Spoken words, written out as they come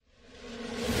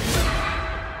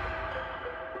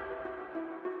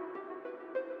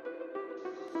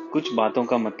कुछ बातों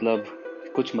का मतलब,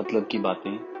 कुछ मतलब की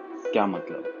बातें, क्या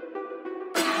मतलब।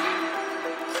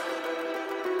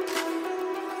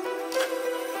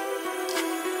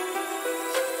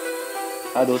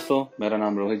 हाय दोस्तों, मेरा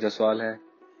नाम रोहित जसवाल है।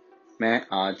 मैं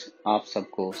आज आप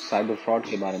सबको साइबर फ्रॉड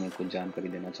के बारे में कुछ जानकारी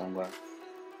देना चाहूँगा।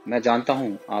 मैं जानता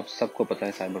हूँ आप सबको पता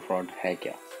है साइबर फ्रॉड है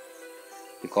क्या,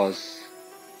 बिकॉज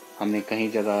हमने कहीं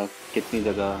जगह, कितनी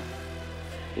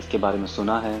जगह इसके बारे में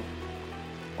सुना है,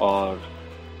 और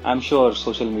I am sure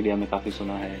social media में काफ़ी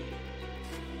सुना है।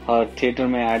 हर थिएटर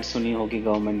में एड सुनी होगी,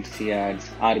 गवर्नमेंट सी एड्स,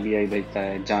 आरबीआई भेजता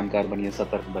है जानकार बनिए,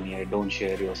 सतर्क बनिए, don't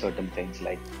share your certain things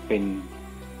like pin,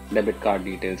 debit card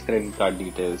details, credit card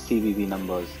details, CVV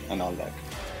numbers and all that.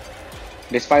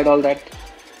 Despite all that,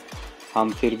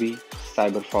 हम फिर भी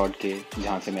साइबर फ्रॉड के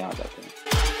झांसे में आ जाते हैं।